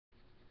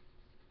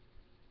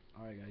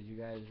Alright guys, you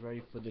guys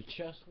ready for the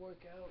chest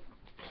workout?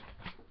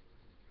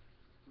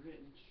 We're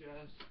hitting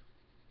chest,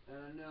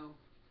 and I know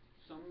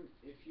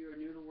if you're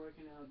new to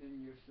working out,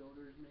 then your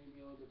shoulders may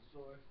be a little bit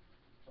sore.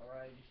 It's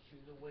alright, just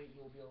choose a weight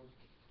you'll be able to,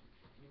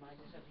 you might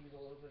just have to use a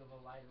little bit of a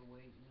lighter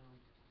weight, you know.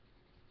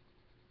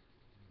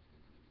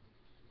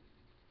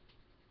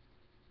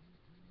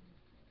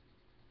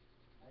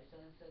 I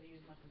said instead of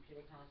using my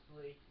computer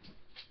constantly,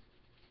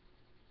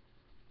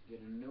 get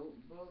a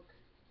notebook,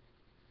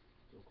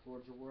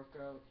 record your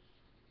workouts,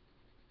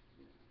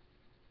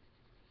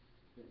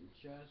 hitting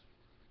chest.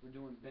 We're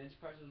doing bench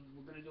presses.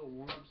 We're going to do a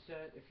warm-up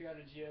set. If you're at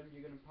a gym,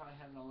 you're going to probably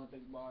have an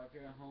Olympic bar. If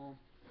you're at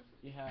home,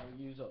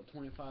 use a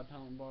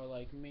 25-pound bar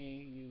like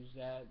me. Use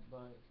that,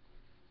 but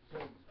so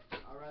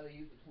I'd rather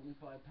use a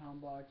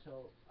 25-pound bar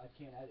till I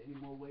can't add any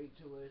more weight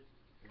to it.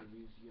 We're going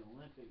to use the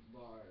Olympic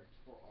bar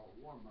for our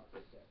warm-up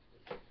set.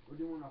 We're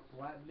doing a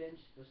flat bench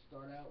to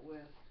start out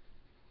with.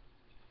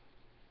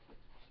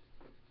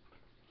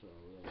 So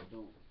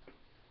don't,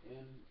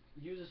 and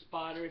use a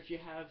spotter if you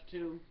have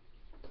to.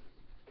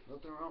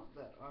 Nothing wrong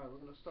with that. Alright, we're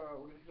gonna start.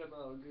 We're gonna hit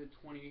about a good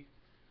 20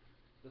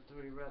 to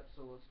 30 reps,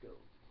 so let's go.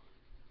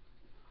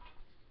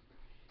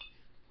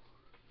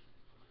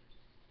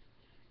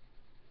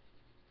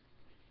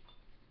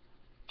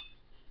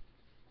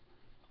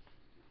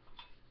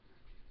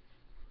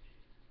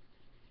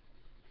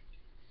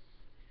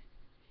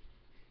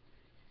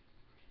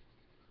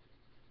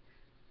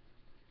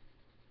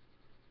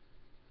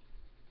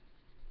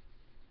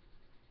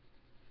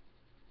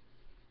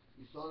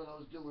 You saw that I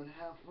was doing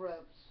half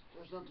reps.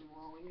 There's nothing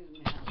wrong with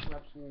using half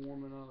reps when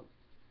warming up.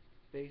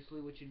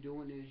 Basically, what you're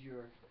doing is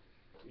you're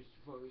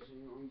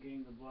focusing on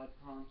getting the blood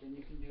pumped, and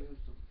you can do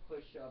some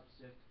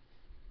push-ups if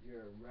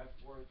your rep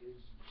work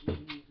is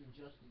using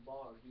just the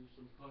bar. Do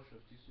some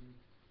push-ups.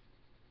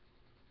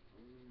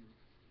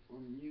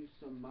 Use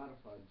some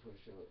modified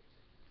push-ups.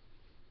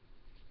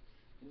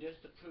 And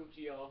just to prove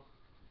to y'all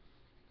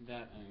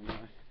that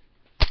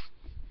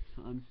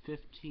I'm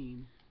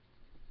 15,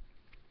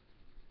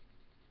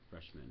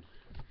 freshman.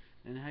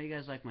 And how you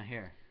guys like my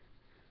hair?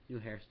 New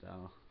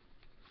hairstyle.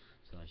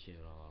 So I shave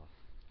it all off.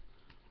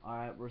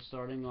 Alright, we're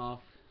starting off.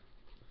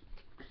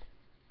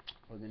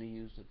 We're gonna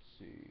use, let's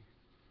see.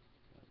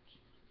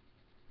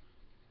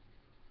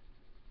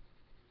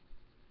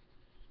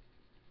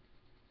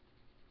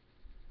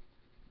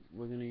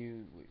 We're gonna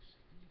use,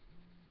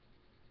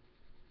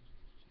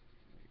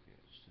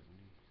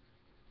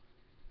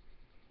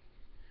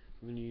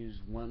 we're gonna use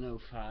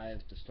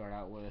 105 to start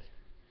out with.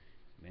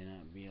 May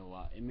not be a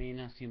lot. It may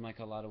not seem like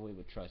a lot of weight,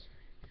 but trust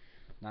me.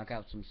 Knock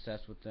out some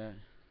sets with that.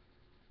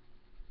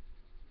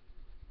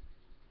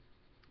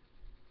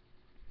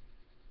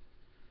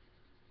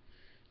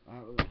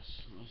 Alright,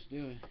 let's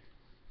do it.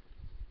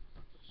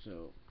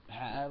 So,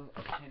 have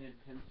a pen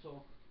and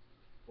pencil,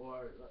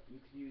 or you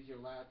can use your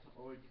laptop,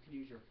 or you can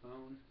use your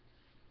phone.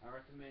 I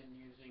recommend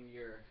using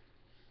your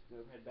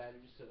notepad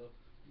battery so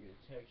your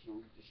text, you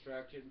don't get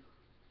distracted.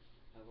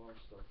 Have our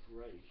stuff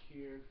right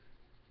here.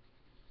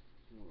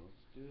 So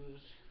let's do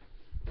this.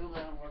 Don't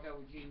let them work out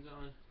with jeans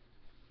on.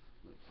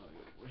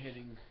 We're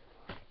hitting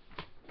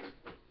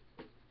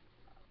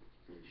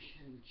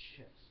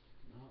chest,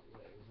 not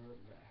legs or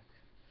back.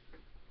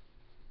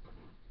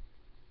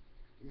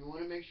 You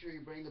want to make sure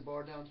you bring the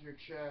bar down to your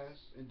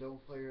chest and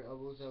don't flare your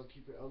elbows out.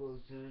 Keep your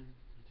elbows in.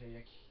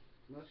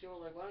 Most people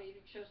are like, why don't you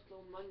do chest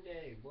on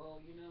Monday?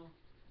 Well, you know,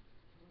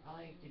 I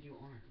like to do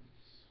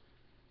arms.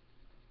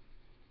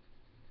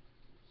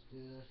 Let's do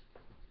this.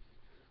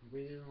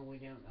 Breathe all the way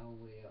down, all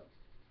the way up.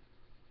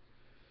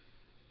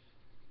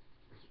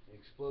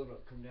 Explode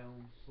up, come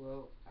down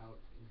slow, out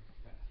and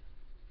fast.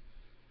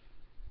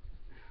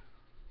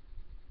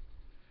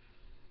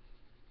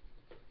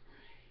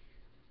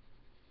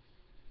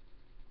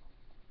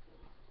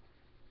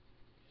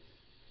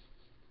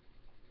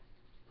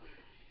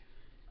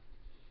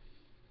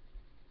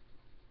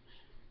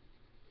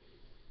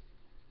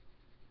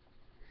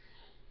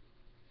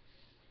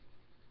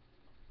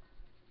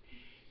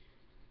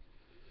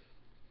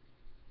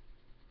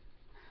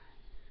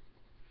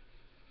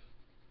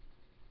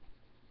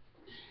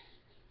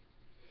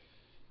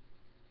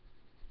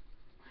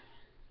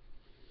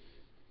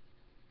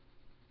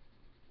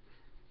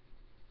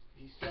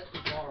 You set the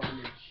bar on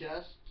your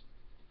chest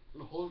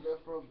and hold the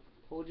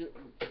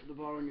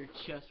bar on your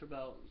chest for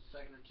about a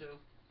second or two.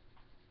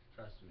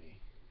 Trust me.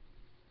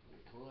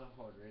 Pull that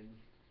harder in.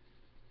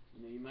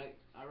 You know,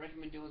 I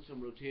recommend doing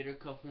some rotator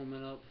cuff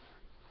warming up.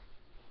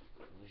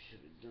 Probably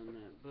should have done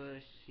that, but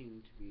I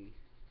seem to be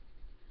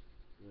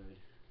good.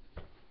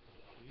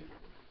 Yeah.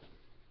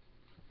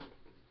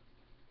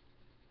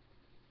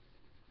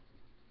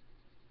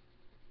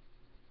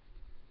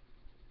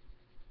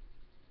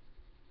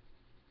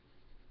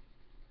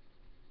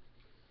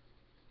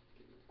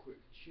 Give it a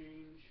quick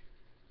change.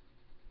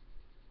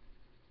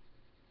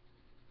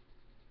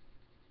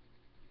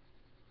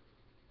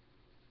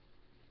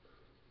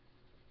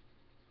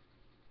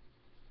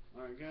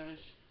 Alright guys.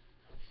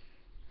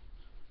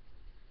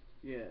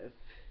 Yeah,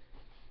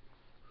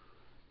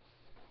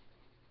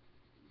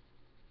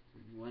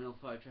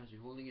 105, trust me,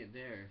 holding it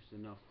there is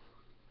enough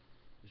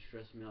to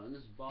stress me out. And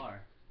this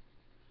bar,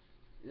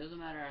 it doesn't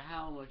matter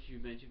how much you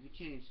bench, if you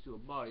change to a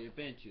bar, your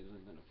bench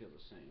isn't going to feel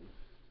the same.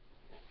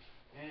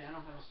 And I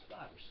don't have a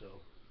spotter,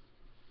 so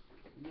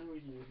no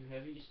reason you're too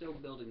heavy. You're still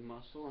building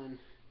muscle, and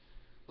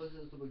plus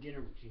it's the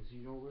beginner routine, so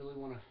you don't really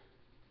want to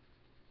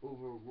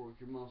overwork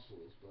your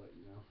muscles, but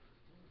you know.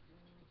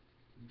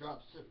 The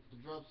drop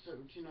set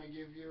routine I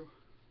give you,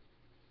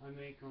 I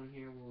make on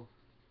here will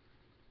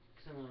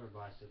similar to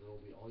bicep. It will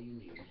be all you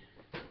need.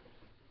 So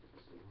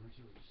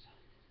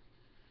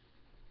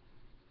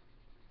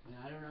and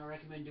I do not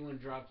recommend doing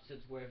drop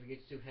sets where if it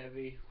gets too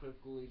heavy,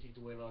 quickly take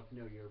the weight off.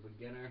 No, you're a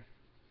beginner.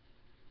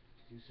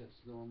 2 sets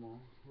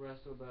normal.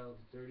 Rest about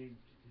 30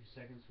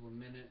 seconds to a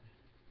minute.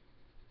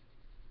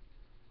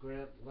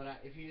 Grip.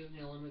 If you're using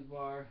the Olympic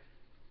bar,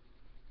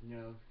 you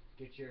know,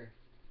 get your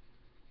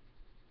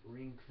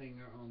ring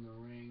finger on the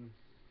ring.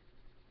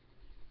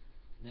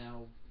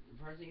 Now,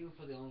 personally, even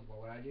for the Olympic bar,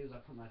 what I do is I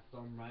put my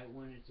thumb right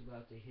when it's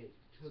about to hit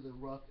to the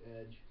rough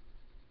edge,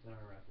 then I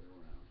wrap it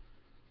around.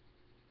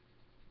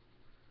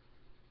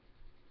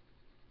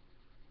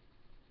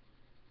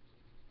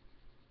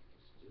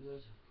 Let's do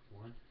this.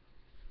 1.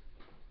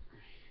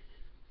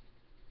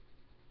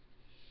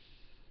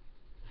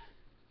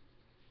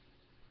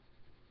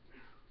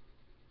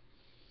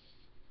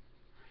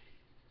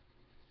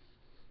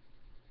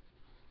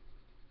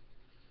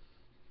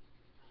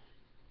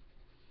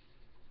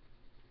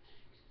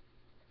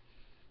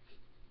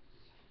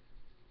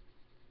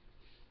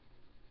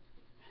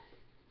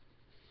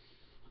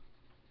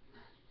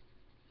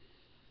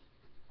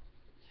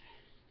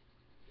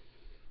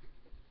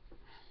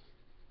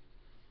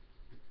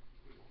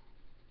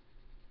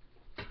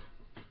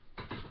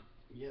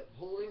 Yep,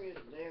 holding it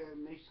there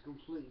makes a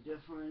complete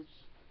difference.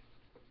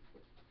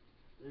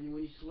 And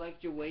when you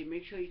select your weight,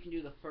 make sure you can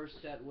do the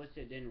first set with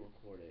it, then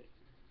record it.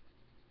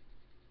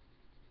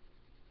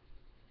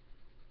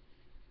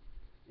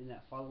 In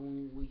that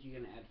following week, you're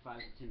going to add 5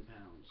 to 10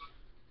 pounds.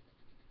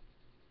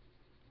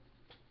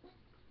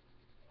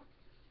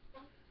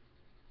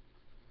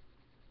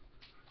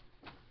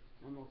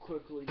 I'm going to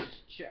quickly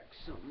just check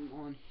something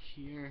on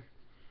here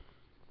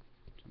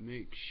to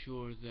make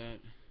sure that,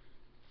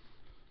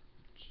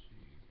 let's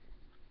see,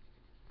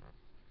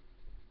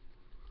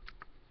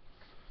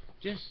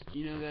 just,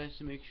 you know guys,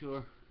 to make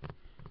sure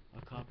I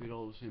copied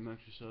all the same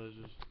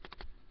exercises.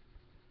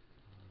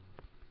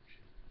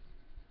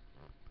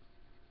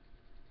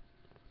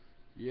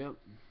 Yep.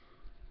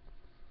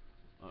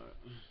 Alright.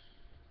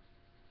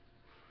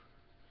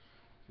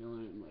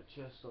 Feeling it in my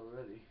chest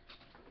already.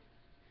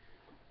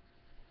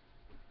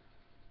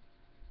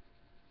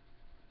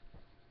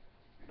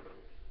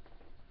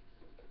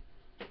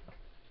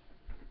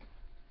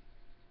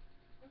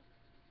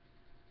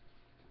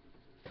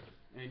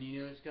 And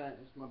you know,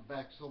 my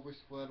back's always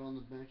flat on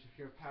the bench. If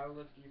you're a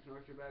powerlifter, you can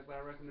arch your back, but I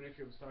recommend if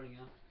you're starting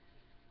out,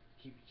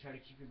 try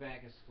to keep your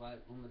back as flat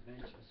on the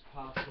bench as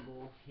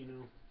possible, you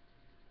know.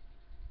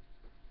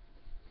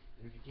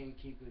 And if you can't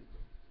keep it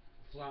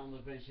flat on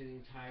the bench the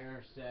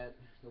entire set,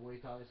 the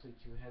weight's obviously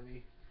too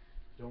heavy,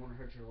 don't want to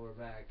hurt your lower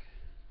back.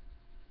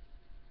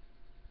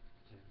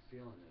 So I'm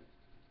feeling it.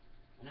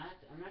 And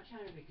I'm not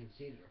trying to be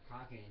conceited or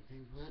cocky or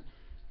anything, but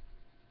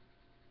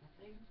I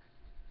think,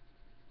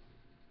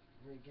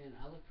 again,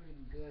 I look pretty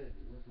good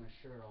with my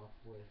shirt off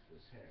with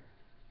this hair.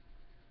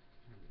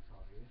 I'm trying to be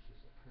cocky, it's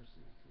just a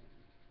personal thing.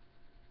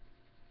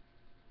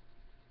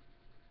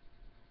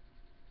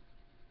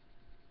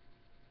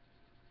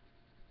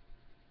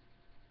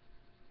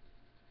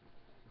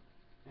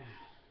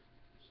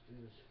 Let's do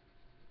this.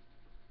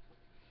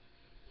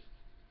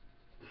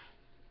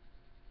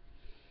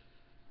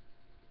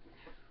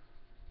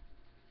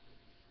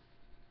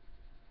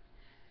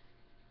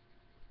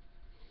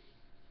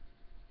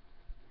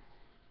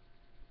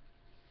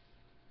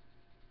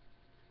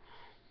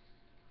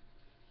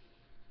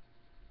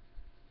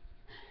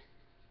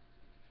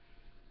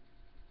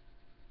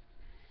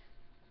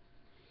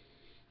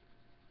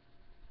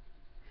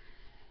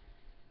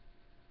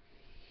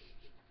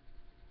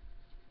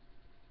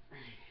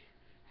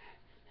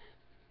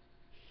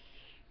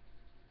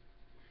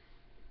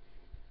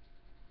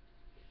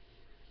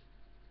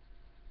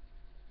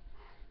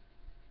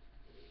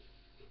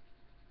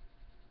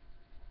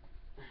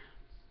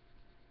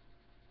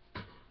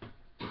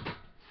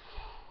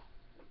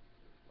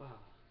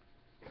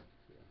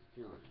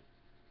 Feeling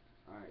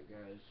it. Alright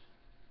guys.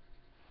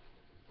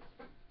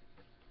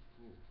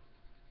 Ooh.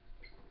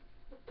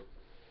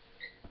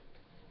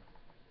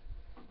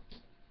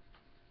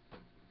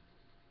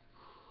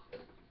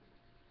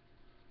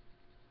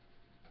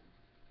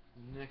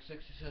 The next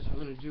exercise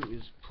we're going to do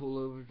is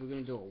pullovers. We're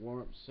going to do a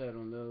warm-up set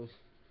on those.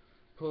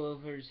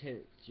 Pullovers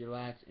hit your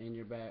lats and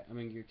your back,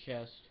 your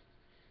chest.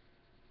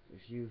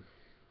 If you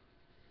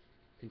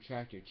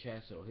contract your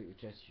chest, it'll hit your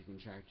chest. If you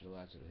contract your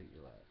lats, it'll hit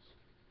your lats.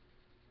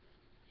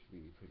 Should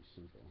be pretty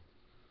simple.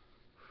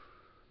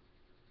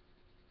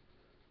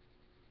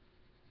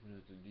 I'm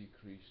going to have to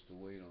decrease the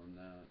weight on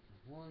that.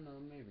 Well, no,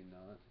 maybe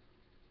not.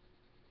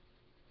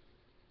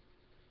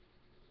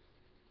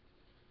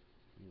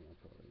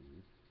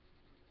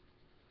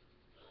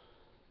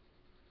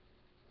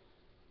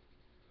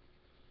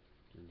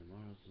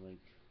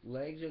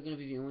 Legs are gonna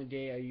be the only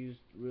day I use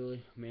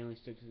really mainly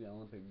stick to the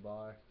Olympic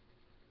bar,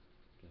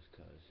 just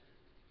cause.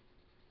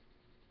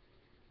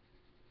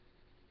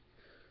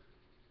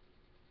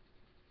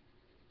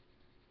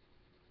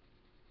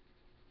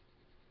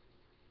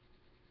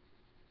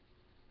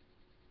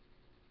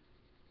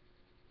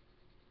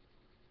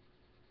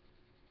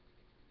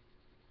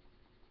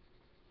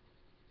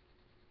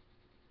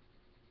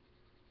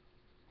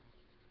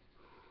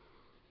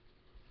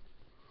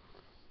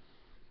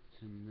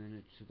 10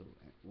 minutes to the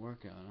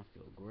workout, and I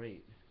feel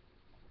great.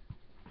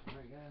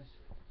 Alright, guys,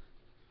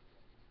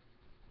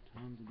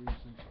 time to do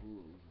some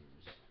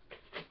pullovers.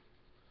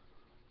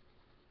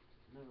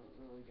 Never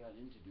really got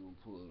into doing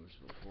pullovers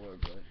before,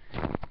 but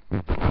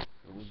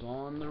it was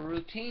on the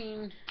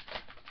routine.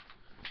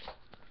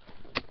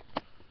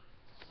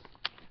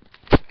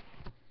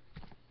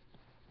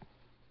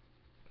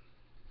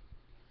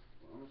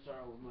 Well, I'm gonna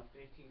start with my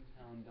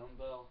 15-pound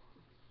dumbbell.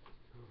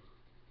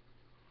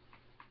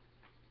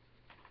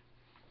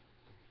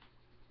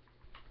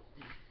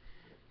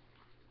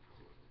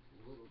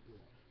 A little bit.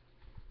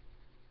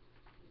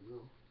 There we go.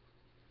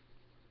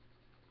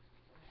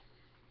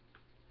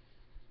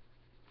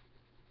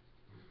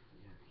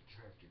 Yeah,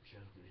 contract your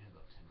chest when you have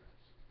about 10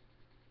 reps.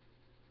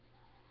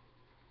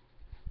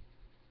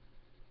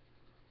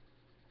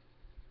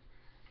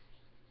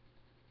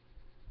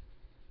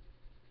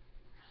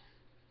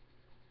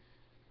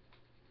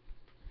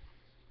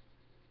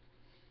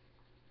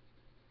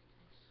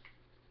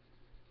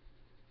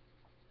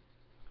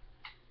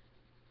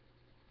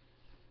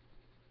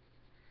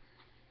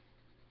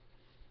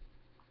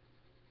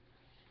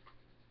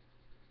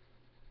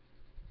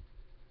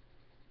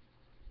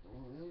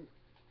 Well,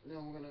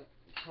 then we're gonna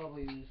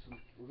probably use some.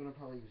 We're gonna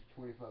probably use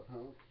 25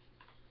 pounds.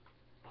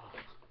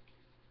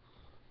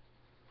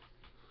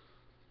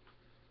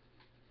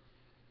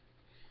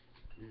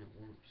 And it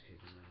warm's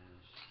kicking my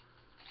ass.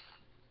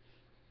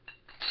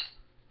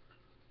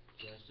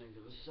 Adjusting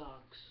to the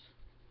socks.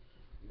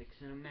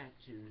 Mixing and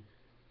matching.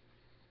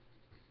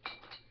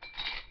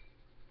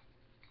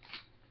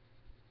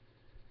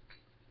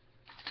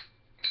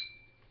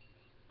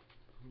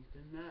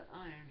 Pumping that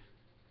iron.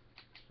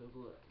 So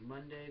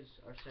Mondays,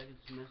 our second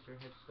semester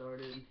had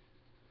started.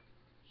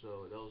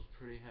 So that was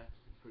pretty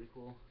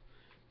cool.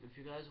 If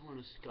you guys want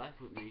to Skype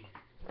with me,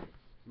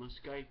 my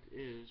Skype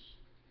is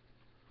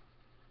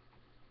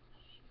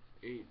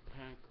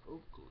 8Pack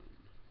Oakland.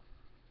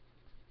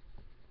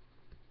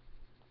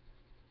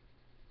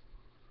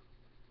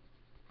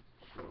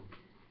 So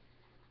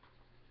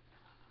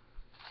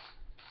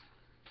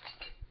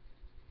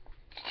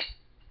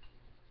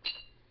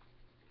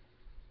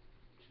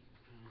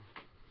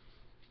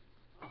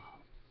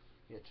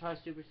yeah, try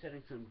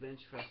supersetting some bench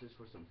presses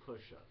for some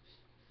push-ups.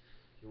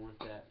 If you want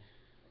that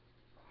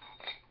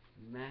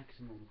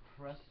maximum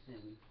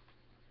pressing,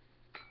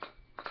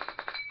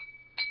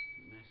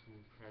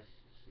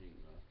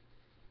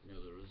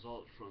 the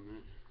result from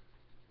it.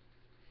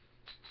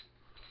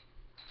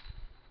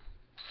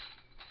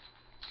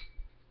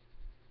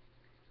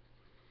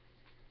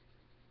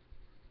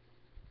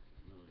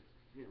 Really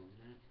feeling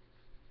that.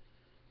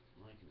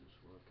 Liking this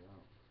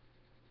workout.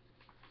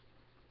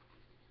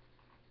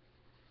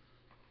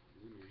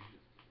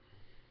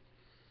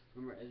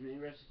 Remember, as many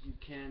reps as you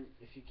can.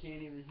 If you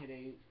can't even hit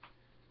 8,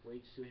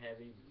 weight's too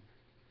heavy,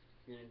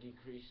 you're going to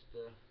decrease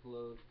the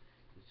load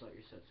and start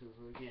your sets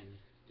over again.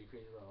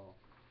 Decrease it all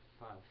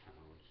 5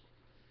 pounds.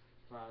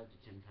 5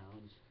 to 10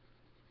 pounds.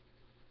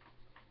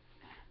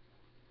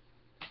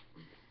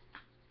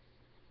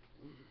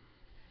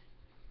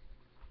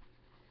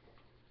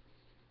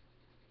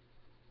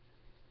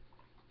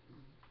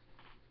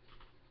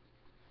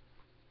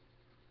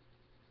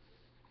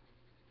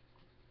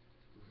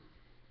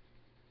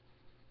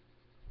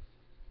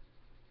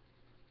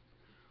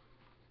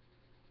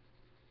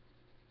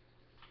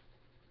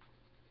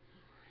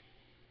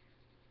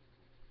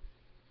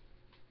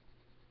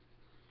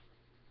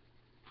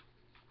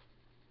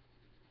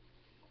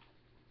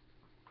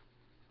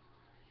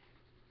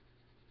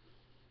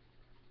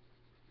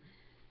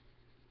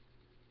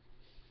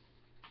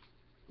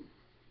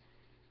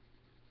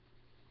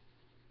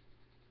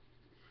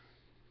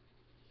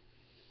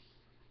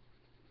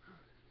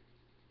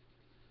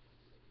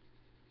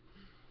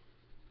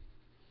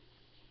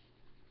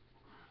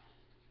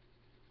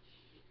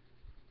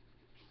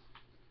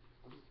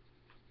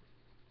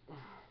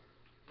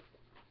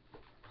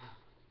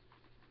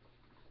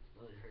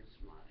 Really hurts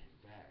my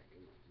back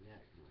and my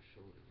neck and my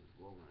shoulders as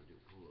well when I do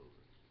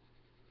pullovers.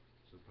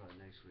 So probably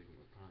next week I'm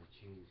gonna probably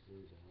change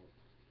those out.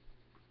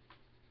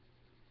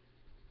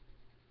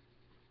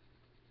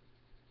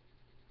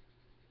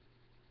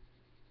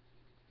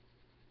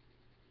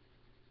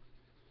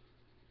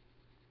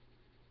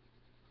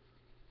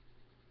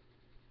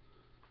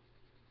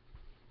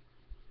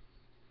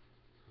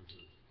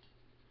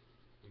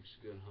 Looks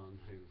good, huh?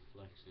 Now you're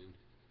flexing.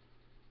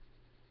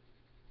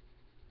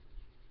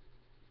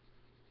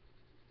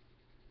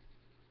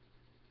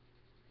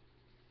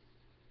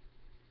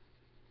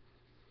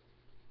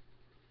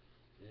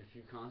 And if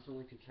you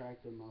constantly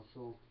contract the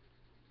muscle,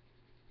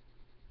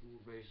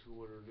 basically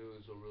what it'll do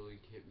is it'll really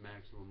hit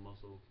maximum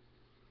muscle.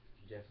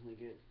 You definitely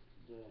get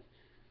the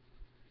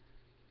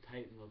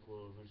Tighten look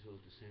will eventually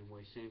look the same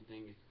way. Same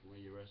thing if when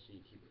you're resting,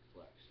 you keep it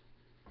flexed.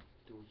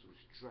 Doing some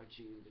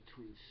stretching in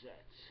between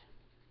sets.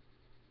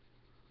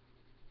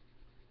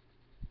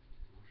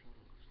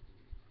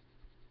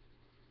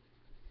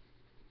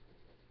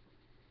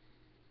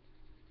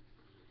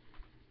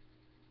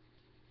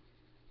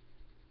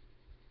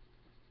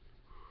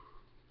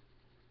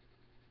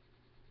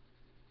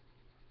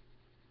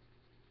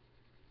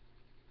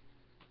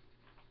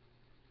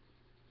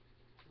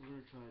 We're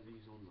gonna try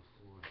these on the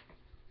floor.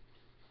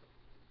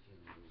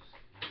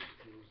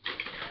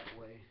 that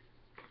way.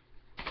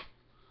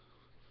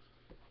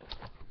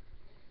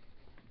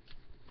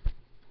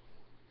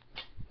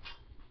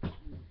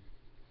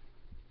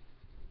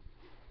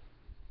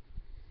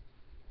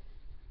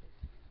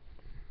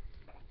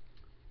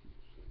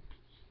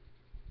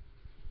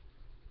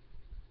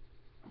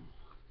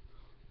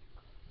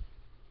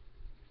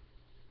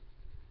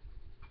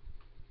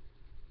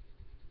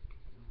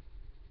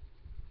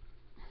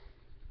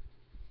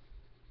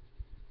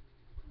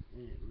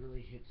 And it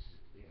really it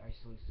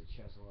isolates the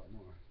chest a lot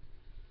more.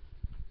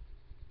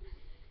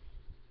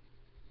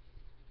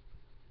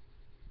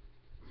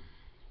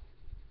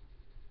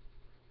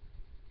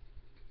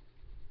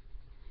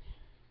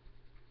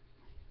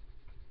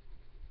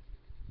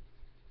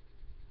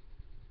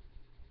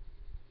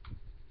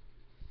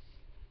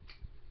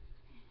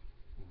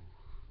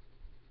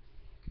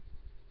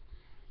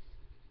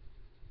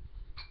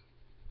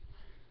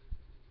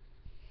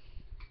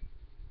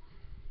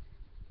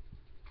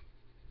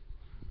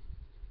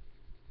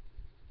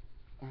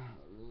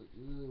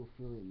 Really will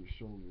feel it in your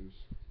shoulders.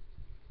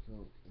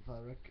 So if a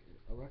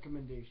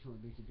recommendation would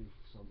be to do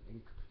some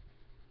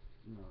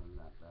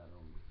not that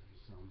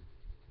some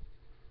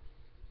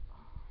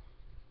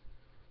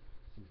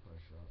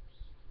push-ups,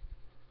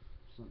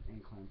 some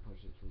incline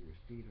push-ups where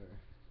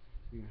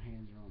your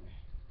hands are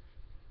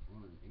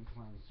on an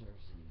inclined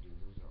surface, and you do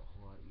those are a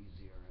whole lot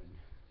easier and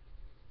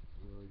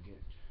really get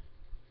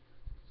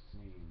the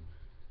same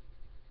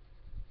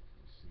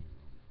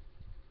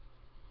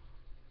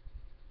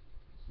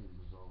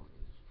result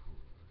as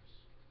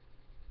pull-ups.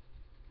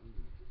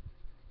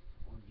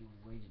 Or do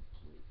weighted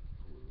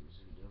pull-ups.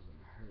 It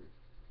doesn't hurt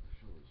your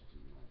shoulders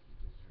too much. It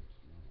just hurts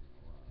more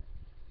a lot.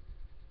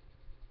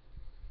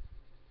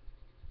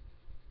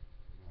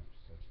 I have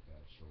such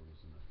bad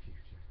shoulders in the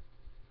future.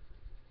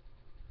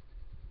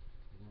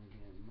 But then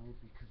again, it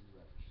might be because of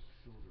that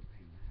shoulder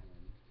pain I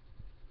had.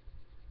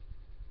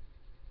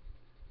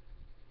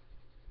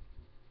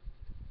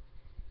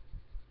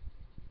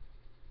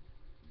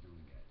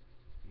 Doing that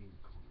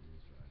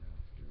inclines right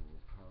after will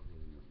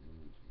probably end up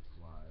doing some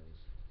flies.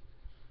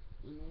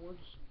 And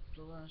what's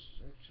the last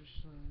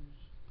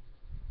exercise?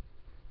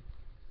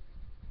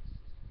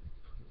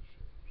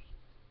 Push-ups.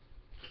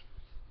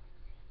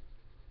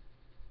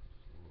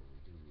 So what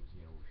we'll do is,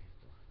 we'll hit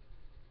the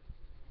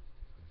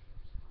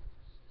push-ups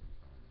last, the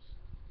bonus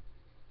out.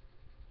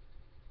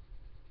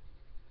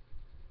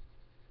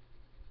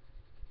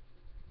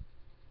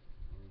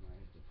 Or we might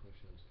hit the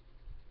push-ups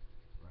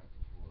right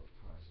before it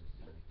presses.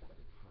 The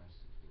press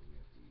is where we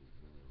have to use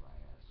really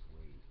light ass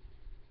weight.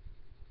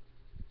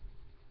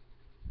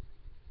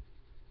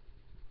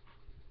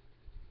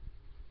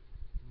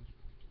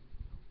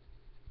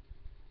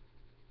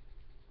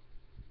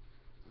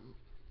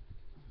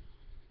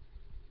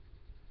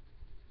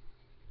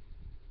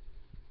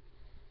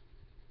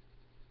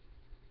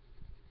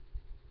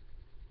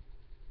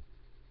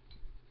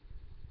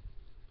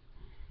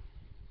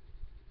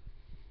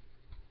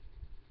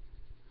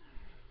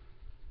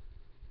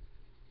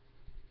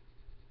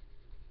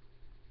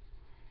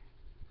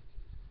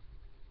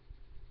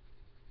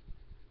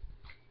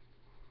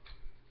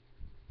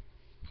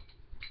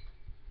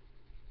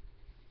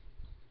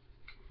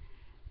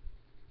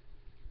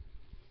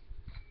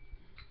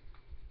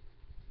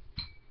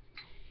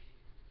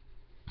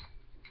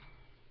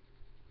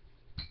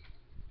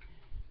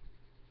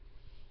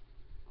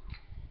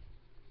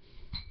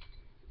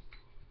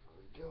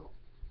 Go.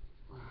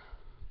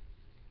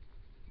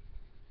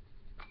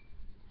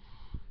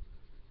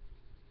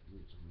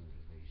 Need some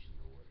motivation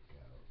to work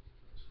out,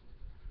 I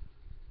swear.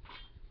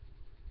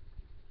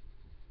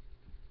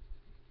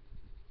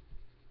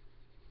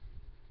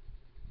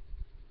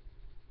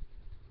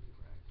 Really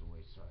racked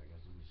away. Sorry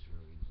guys, I'm just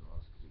really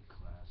exhausted.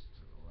 Class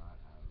took a lot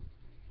out of me.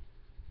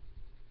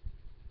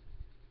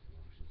 I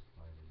was just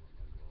fighting with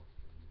my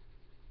girlfriend.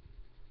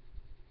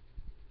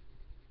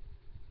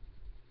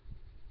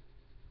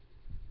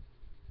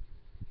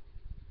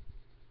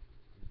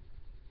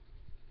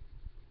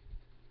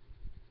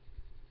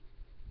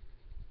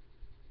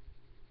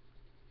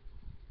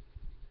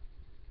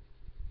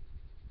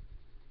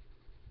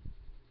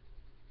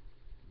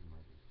 We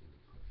might just do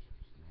the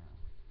push-ups now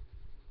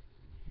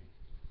and hit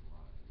the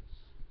flies.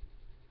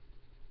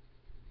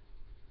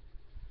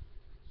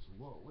 So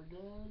what we're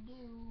gonna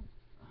do,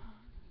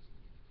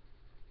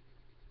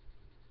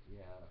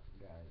 yeah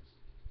guys,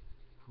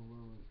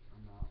 pull-ups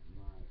are not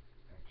my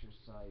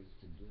exercise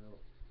to do.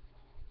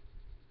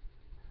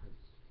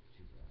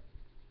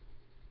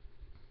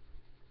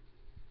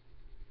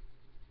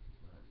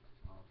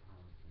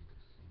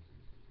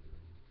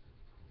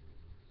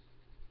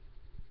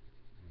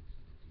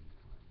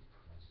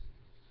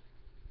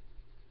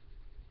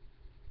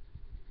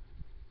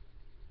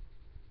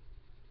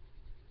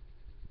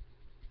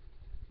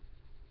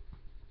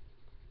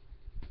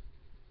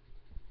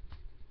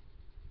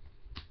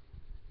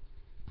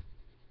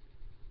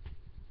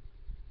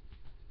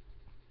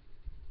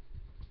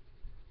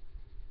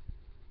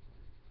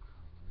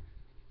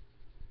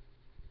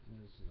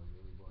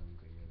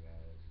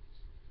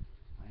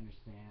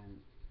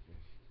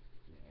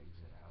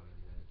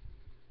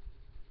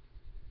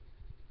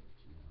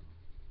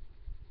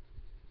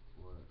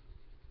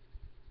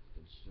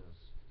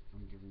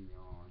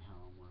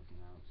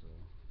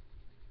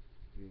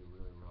 being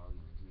really wrong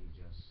with me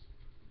just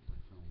to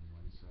film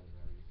one side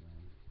of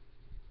everything.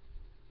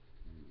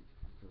 And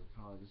because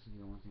probably this is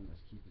the only thing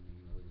that's keeping me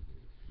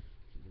motivated.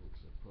 Because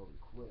I'll probably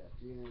quit at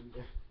the end.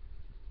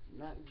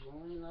 Not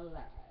going to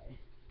lie.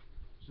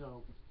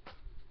 So,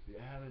 if you're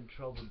having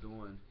trouble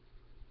doing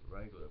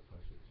regular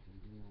push-ups, you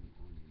can do them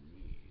on your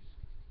knees.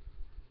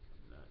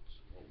 And that's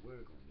what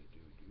we're going to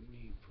do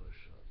knee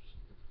push-ups.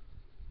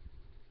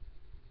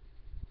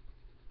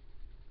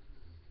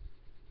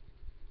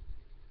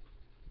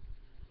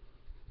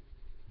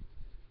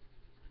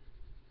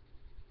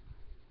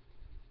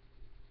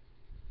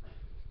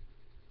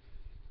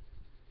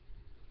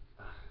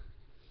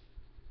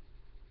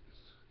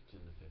 It's in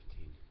the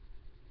 15.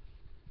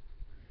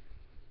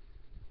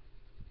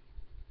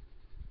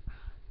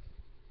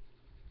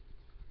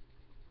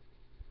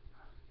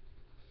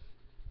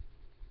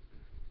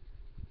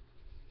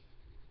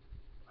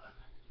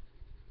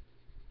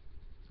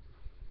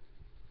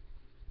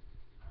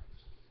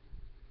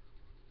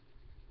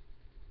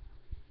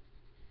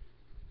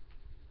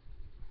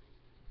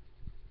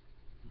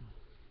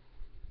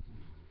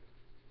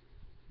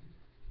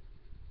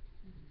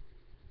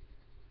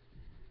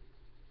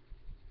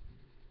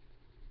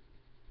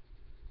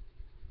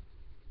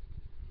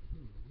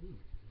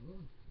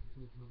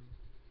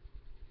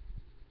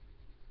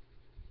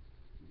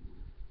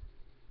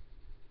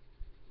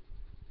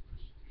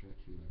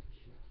 Stretching my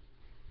chest.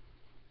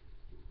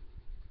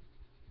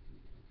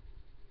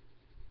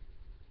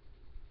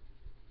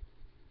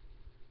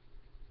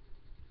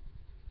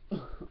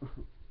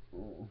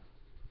 Oh,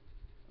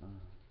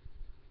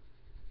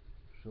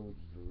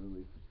 shoulders are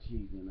really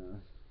fatiguing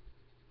us.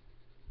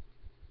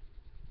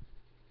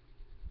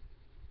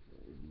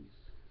 These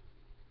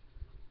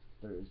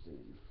Thursday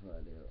and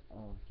Friday are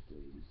off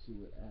days. You see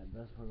what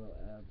best part about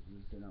abs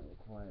is they're not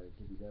required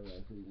to be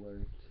directly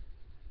worked.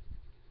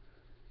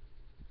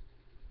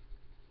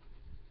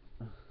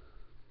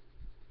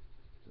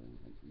 So I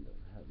end up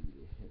having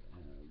to hit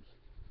abs.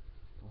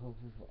 But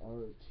hopefully for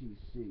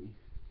ROTC,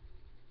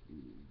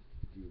 we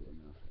do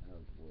enough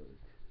ab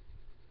work.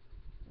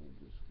 And it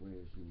just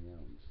wears me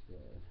out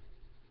instead.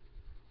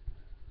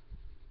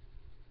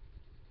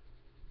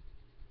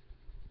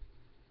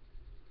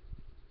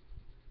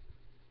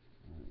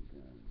 Alright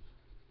guys.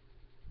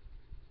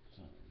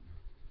 Time to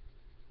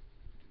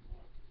do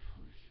our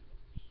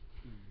push-ups.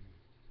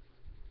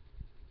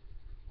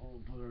 Oh,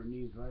 put our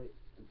knees right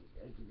at the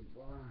edge of the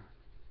bar.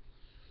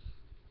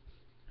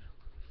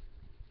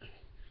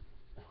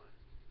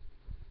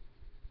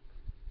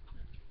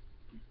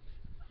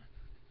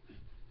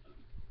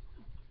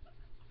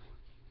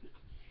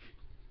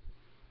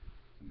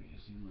 I mean,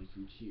 it seemed like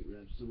some cheat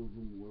reps. Some of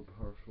them were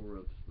partial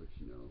reps, but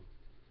you know,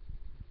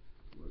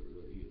 we're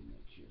really hitting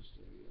that chest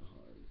area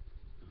hard.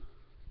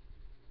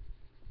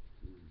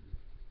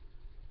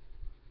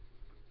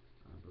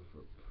 I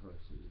prefer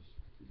presses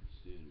and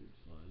standard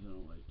flies. I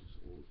don't like this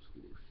old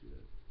school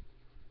shit.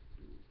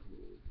 Doing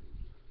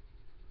pullovers.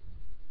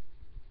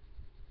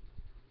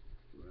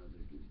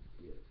 Rather do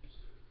dips.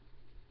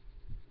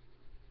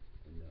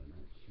 And no,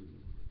 not too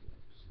many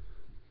dips.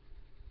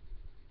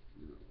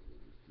 Now we're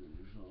gonna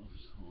finish off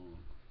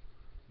strong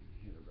and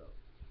hit about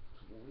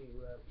 20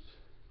 reps.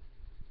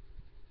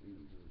 And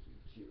do some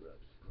cheat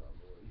reps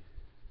probably.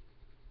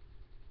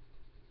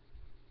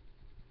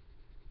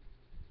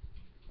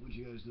 What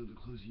you guys know, the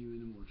closer you in,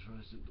 the more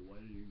tricep, the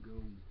wider you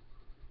go,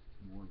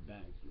 more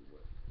back you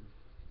work.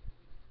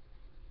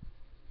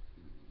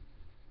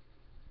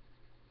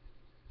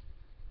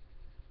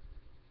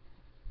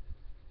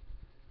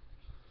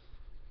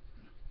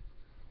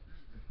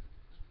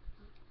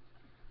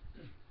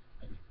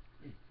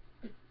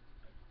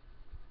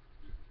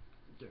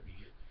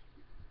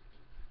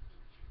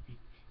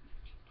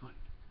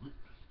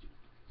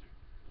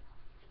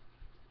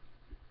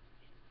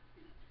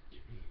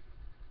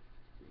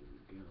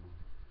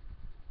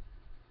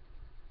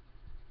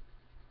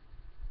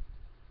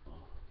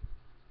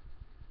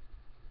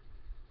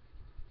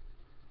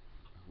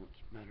 Much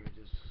better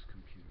this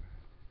computer.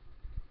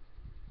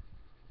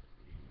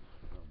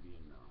 That'll be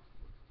enough.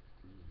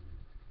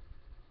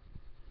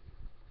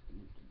 I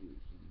need to do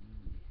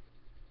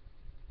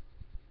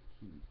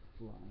some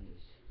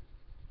flies.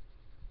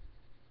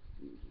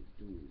 Things are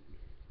doing.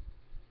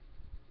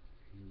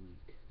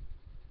 Like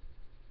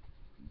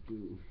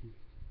do.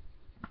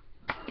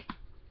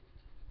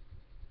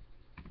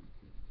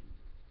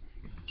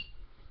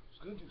 Let's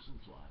go do some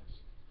flies.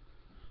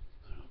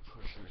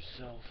 Push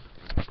yourself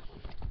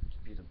to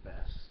be the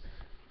best.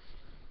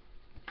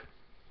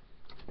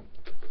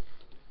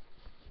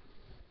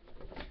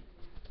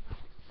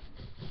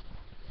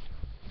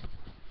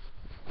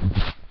 I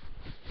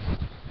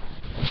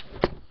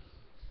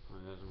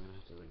guess I'm gonna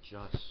have to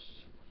adjust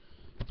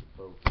the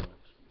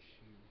Bowflex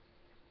machine.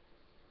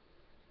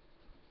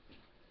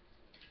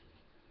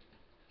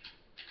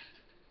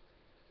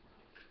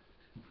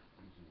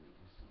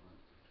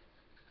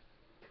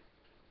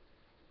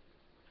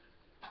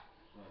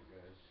 What's up,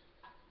 guys?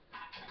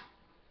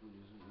 I'm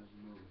using as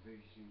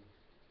motivation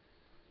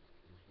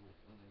as my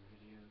other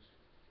videos.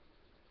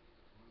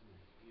 Where am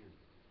I?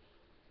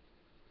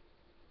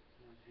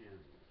 And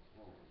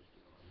almost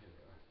done. Here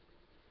we are.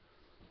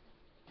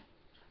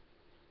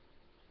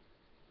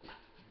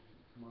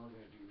 Tomorrow I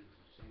gotta do the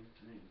same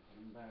thing. Put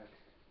them back.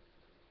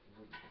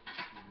 Look at the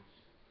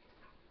pieces.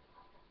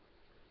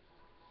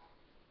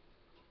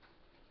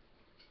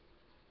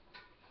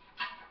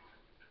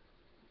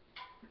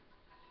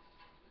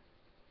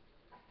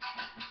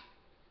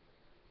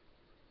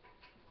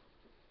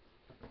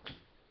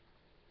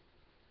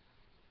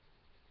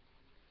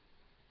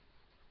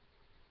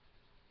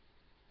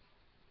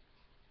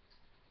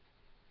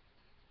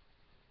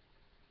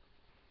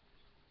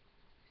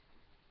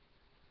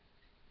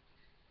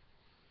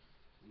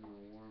 I'm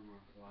gonna warm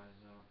our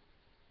flies up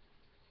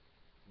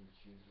and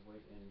choose the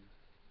weight, and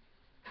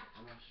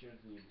I'm not sure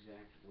the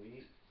exact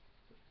weight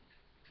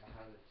or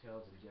how to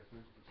tell the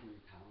difference between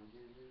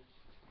poundages.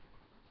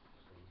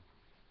 So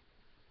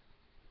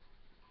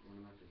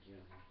when I'm at the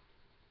gym,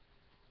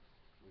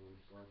 when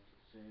I'm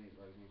say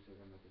like next week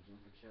I'm at the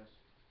gym for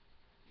chest,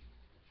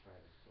 I'll try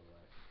to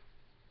select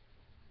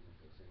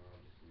this thing, or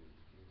I'll just use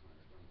incline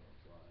or dumbbell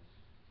flies.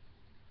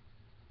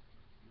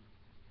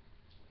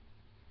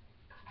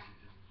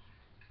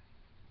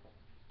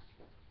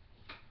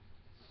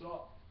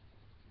 Stop.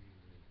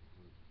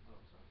 Oh,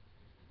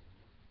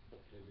 Did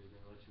sorry. they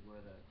let you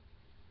wear that?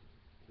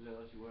 Did they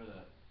let you wear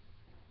that?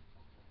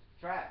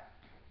 Track.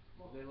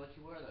 What? Did they let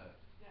you wear that?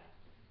 Yeah.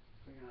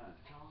 Freaking on.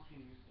 How long can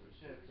you use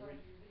it? It was on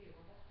your video,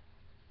 wasn't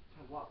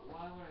it?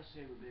 Why would I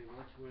say they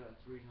let you wear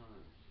that 3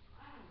 times?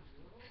 I don't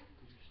know.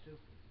 Cause you're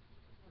stupid.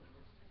 No, it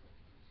wasn't. I got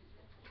two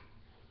sets.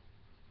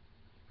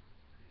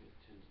 I hit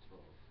 10 to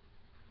 12.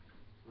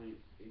 I mean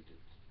 8 to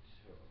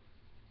 12.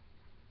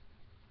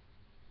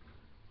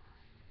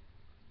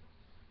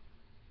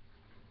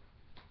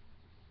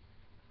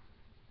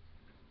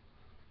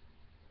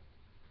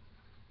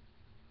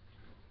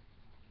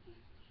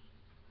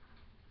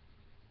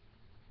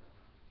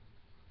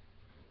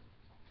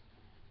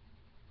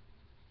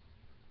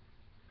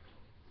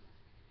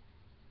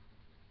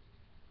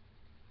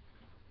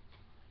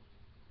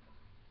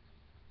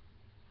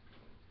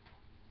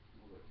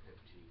 We'll go to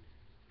 15.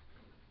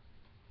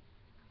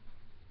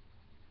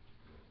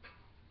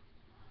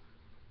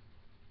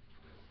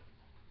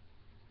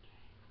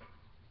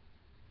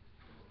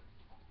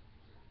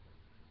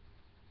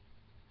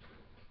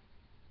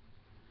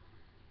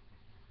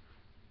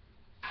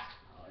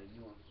 I like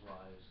doing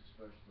flies,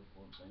 especially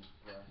for bench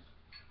press,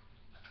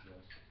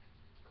 just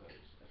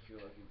because I feel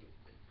like you get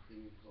it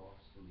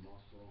pre-exhausts the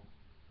muscle.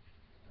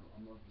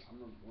 I'm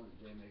gonna one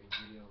day make a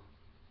video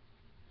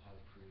how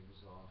to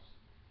pre-exhaust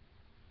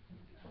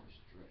before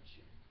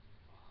stretching.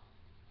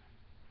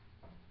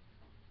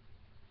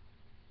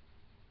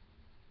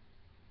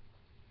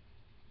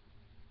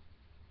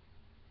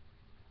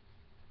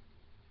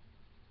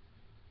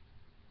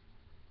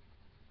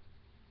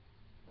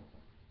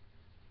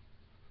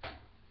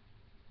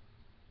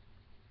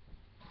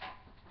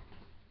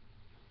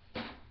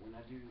 When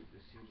I do the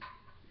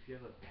if you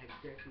have a pec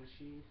deck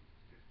machine,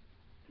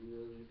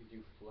 you could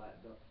do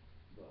flat butt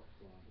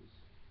flies.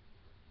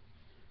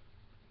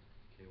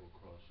 Cable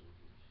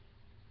crossovers.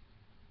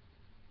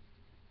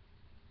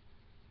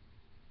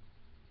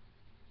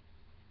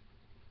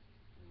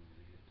 Then we're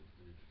gonna hit the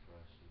bench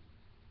press and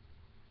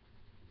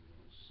I'm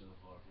going so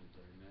hard for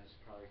 30 minutes,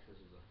 probably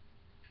because of the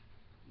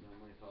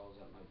normally if I was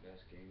at my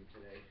best game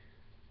today,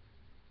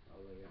 I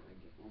was like at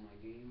on my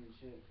game and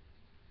shit,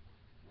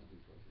 I'd be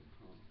fucking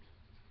pumped.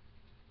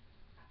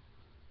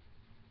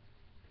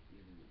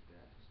 Even the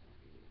best, I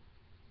mean,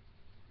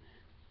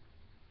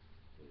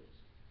 it is.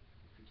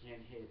 If we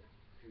can't hit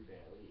too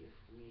badly, if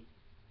we,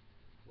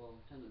 well,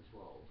 10 to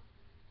 12,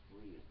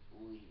 if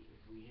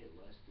we hit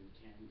less than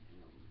 10,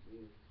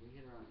 if we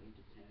hit around 8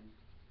 to 10,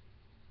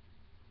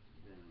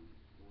 then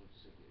we'll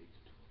stick with 8 to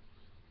 12.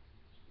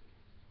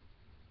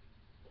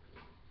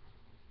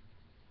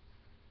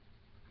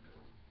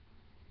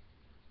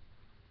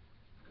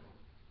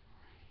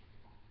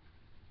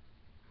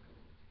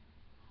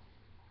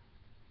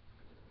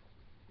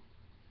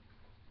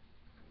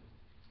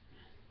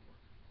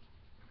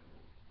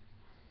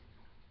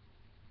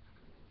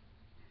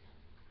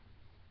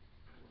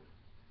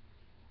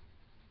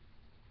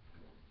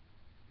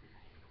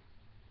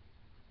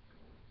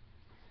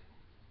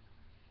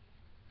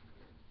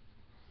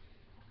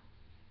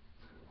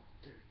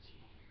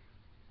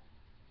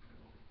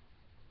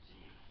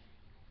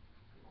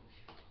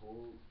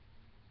 Hold.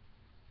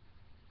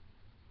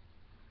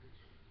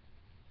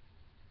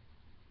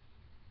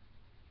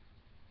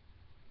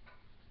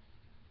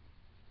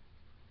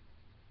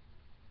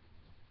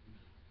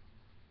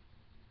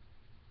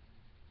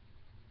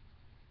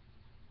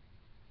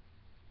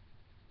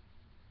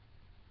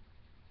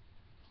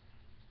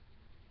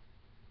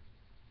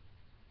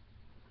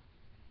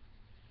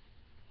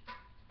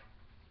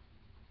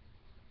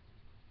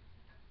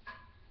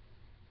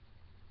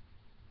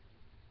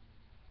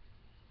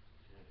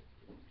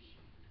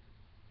 Machine.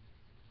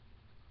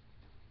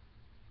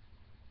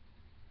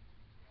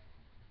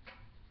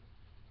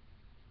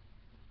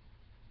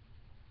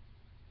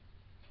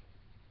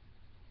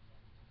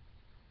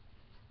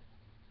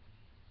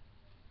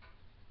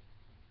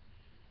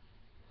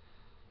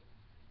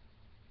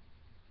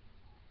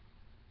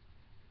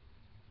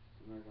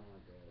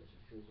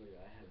 feels like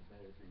I have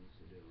better things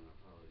to do, and I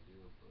probably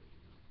do, but you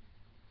know,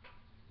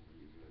 when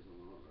you guys have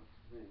a lot of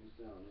things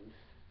done, and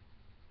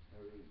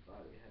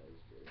everybody has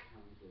their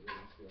times where they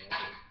don't feel like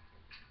it.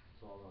 It's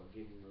all about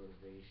getting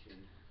motivation.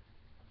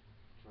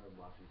 Tried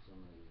watching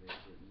some of the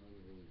videos, it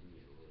motivated me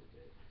a little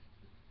bit.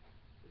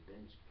 The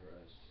bench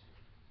press,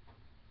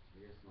 I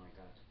guess when I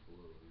got to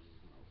pullovers is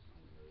when I was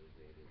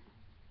unmotivated.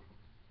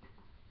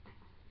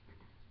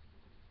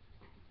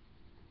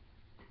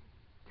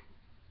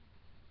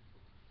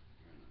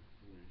 We're gonna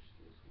finish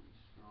this one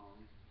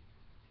strong.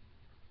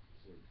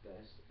 It's the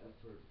best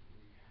effort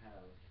we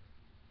have.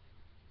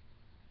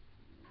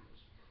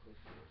 Let's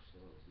push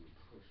ourselves and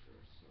push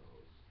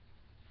ourselves.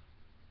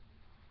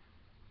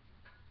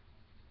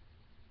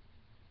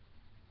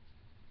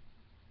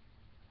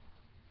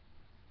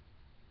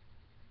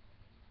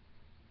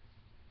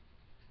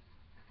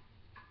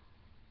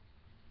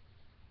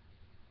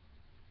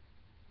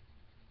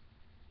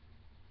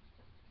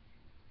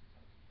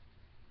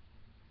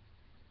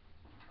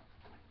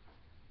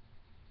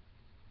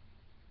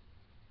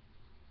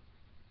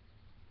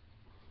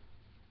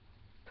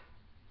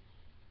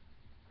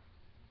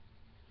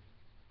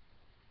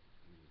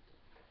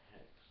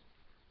 Heck,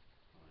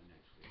 probably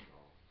next week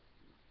I'll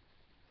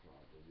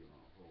probably be on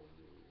a whole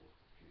new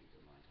change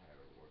of my entire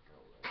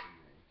workout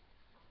resume.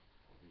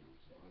 I'll be on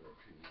some other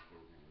training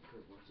program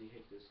because once you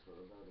hit this for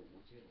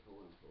once you hit a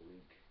program for a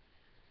week,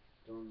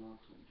 don't knock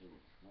something,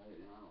 right?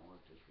 And I don't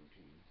like this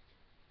routine,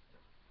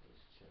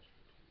 this chest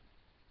routine.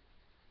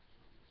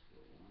 So let's go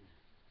one.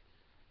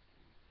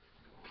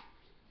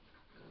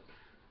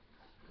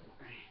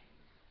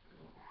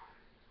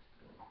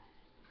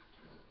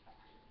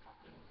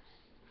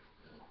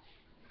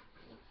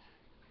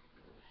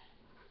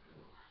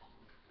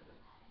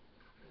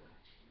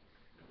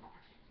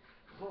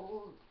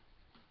 Hold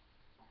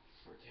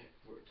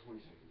for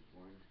 20 seconds.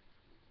 One,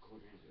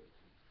 close your hands together.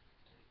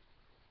 Tight.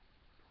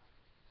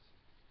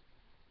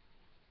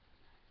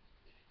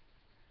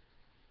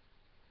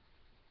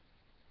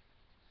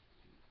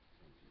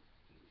 17,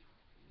 18,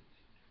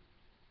 19, 20.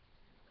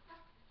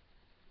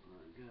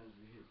 Alright guys,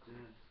 we hit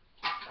that.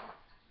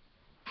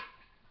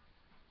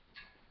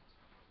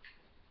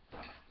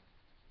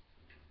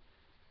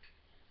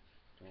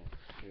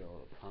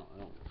 I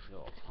don't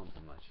feel a pump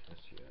in my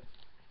chest yet.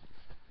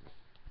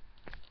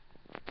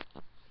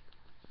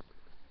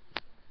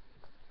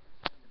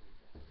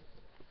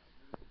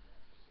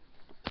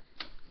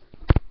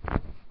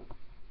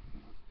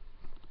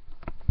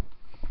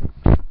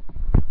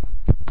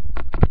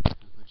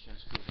 If my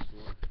chest feels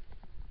good,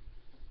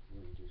 we're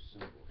gonna do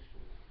simple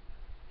shit.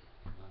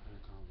 I'm not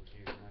gonna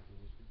complicate it. We're not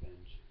gonna use the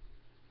bench.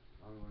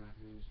 We're not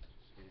gonna use the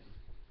stand.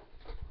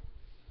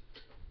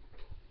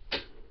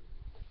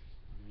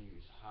 I'm gonna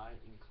use high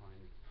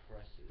incline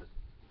presses.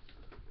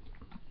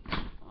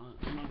 I'm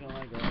not gonna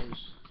lie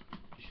guys,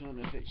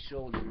 shouldn't have hit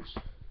shoulders.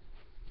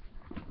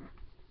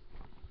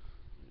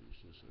 It's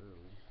just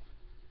early.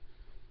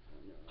 I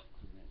know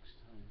next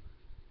time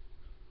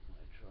I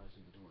might try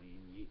some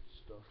Dwayne Yates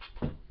stuff.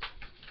 I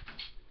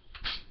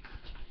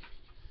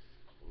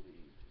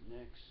believe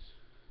next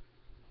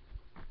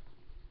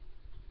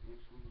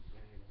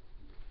Wednesday will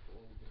be a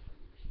full different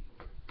routine.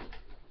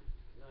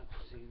 Not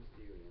the same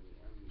theory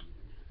I'm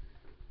using.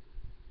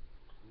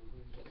 We're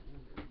going to get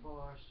 100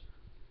 bars.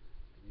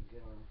 We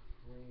get our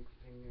ring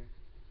finger.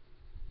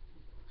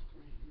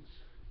 Rings.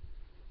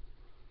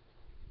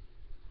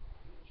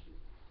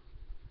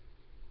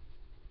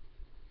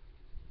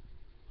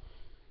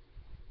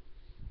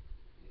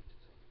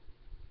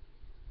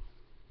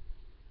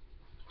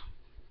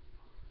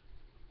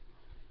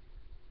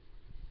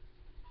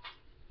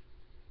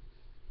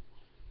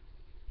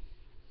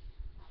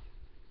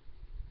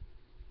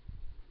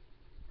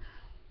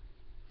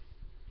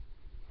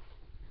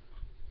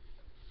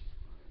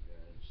 Alright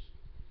guys,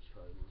 it's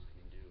probably the most I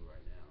can do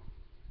right now.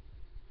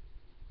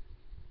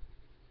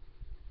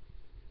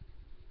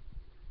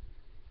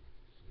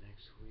 So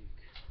next week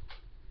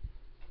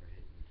we're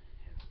hitting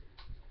heavier,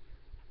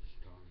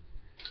 stronger.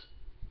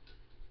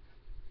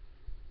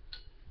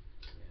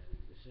 Yeah,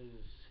 this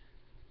is,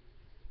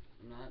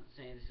 I'm not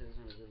saying this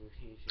isn't a good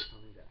routine, it's just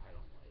something that I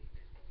don't like.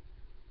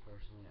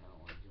 Personally, I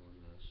don't like doing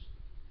this.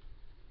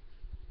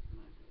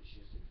 It's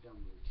just a dumb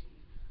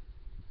routine.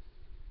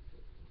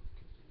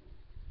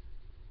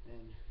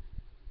 And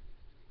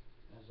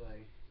as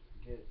I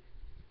get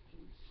to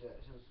each set,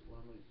 since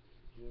what I'm going to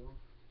do,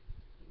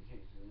 when you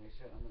change to the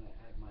next set, I'm going to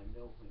add my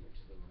middle finger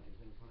to the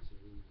rings and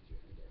possibly use your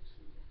index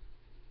finger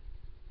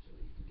so that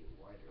you can get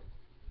wider.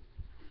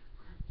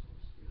 So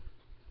let's do.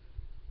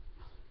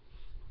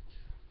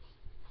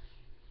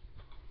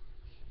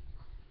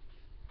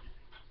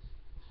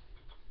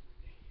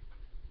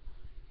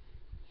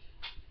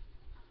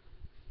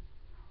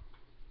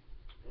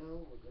 Now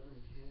we're going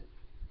to hit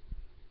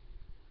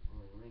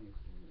our ring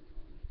finger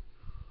on it.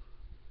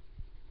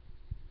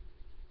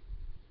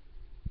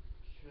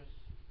 Chest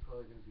is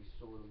probably going to be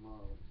sort of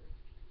mild, but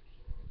it's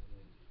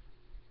alright.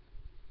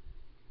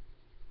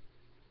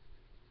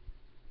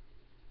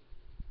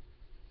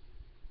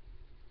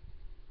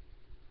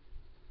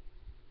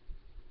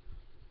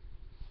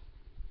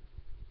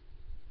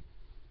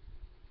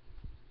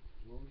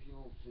 long as you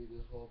don't see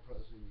this while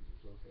pressing,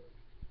 it's okay.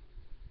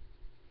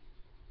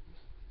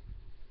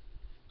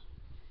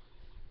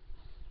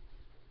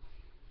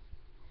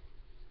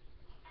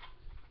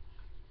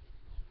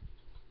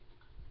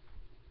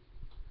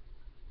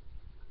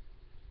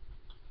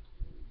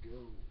 There we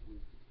go.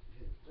 We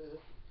hit this.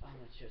 Oh,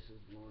 my chest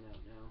is blown out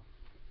now.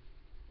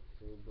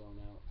 Fully blown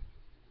out.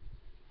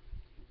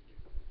 Can't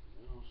do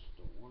nothing else.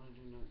 Don't wanna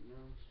do nothing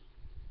else.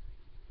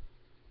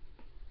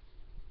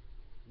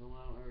 No,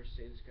 I don't ever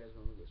say this, guys,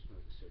 but I'm gonna go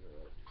smoke a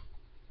cigarette.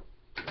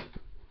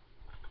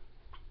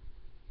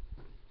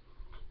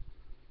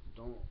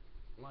 Don't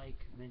like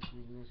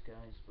mentioning this,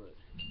 guys, but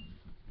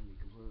I'm gonna be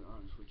completely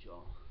honest with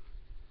y'all.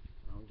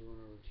 I'm doing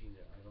a routine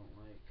that I don't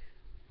like.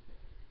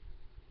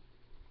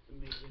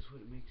 That's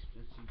what it makes.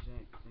 That's the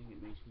exact thing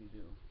it makes me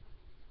do.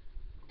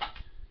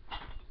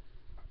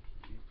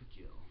 You put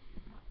Joe.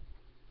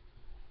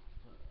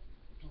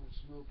 Don't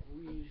smoke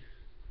weed.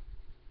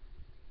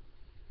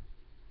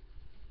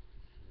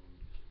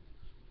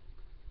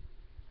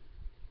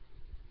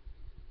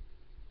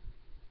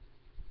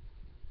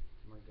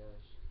 Alright,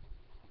 guys.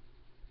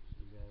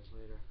 See you guys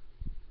later.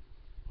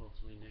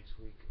 Hopefully next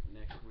week,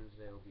 next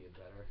Wednesday will be a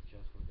better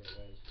chest workout,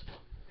 guys.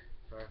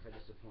 Sorry if I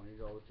disappointed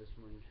y'all with this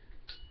one.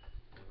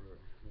 Never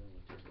really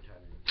intend to try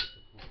to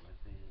disappoint my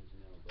fans,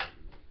 but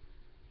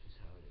it's just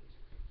how it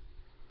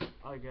is.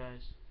 Alright,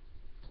 guys.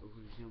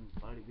 Overview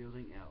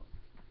bodybuilding out.